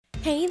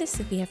Hey, this is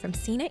Sophia from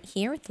CNET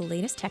here with the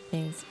latest tech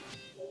news.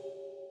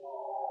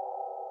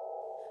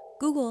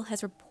 Google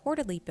has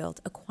reportedly built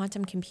a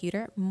quantum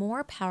computer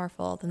more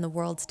powerful than the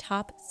world's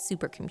top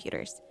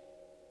supercomputers.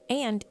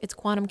 And its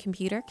quantum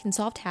computer can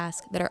solve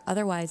tasks that are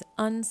otherwise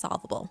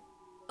unsolvable,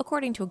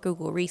 according to a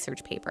Google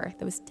research paper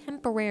that was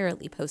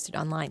temporarily posted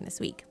online this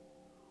week.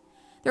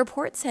 The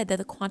report said that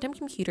the quantum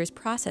computer's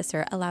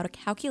processor allowed a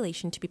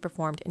calculation to be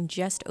performed in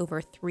just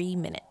over 3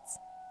 minutes.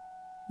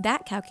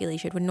 That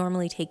calculation would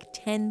normally take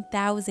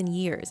 10,000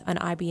 years on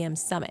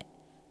IBM's Summit,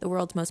 the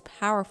world's most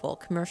powerful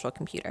commercial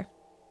computer.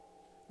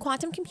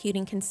 Quantum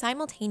computing can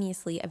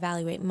simultaneously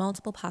evaluate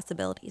multiple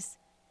possibilities.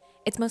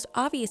 Its most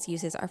obvious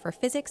uses are for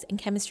physics and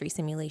chemistry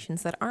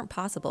simulations that aren't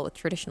possible with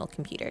traditional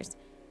computers,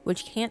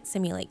 which can't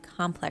simulate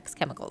complex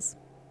chemicals.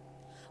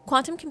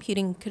 Quantum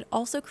computing could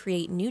also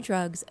create new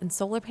drugs and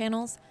solar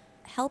panels,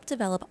 help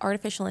develop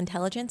artificial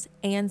intelligence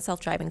and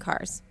self-driving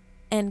cars,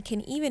 and can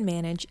even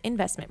manage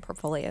investment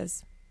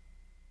portfolios.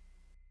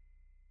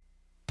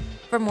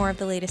 For more of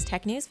the latest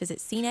tech news, visit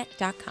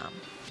cnet.com.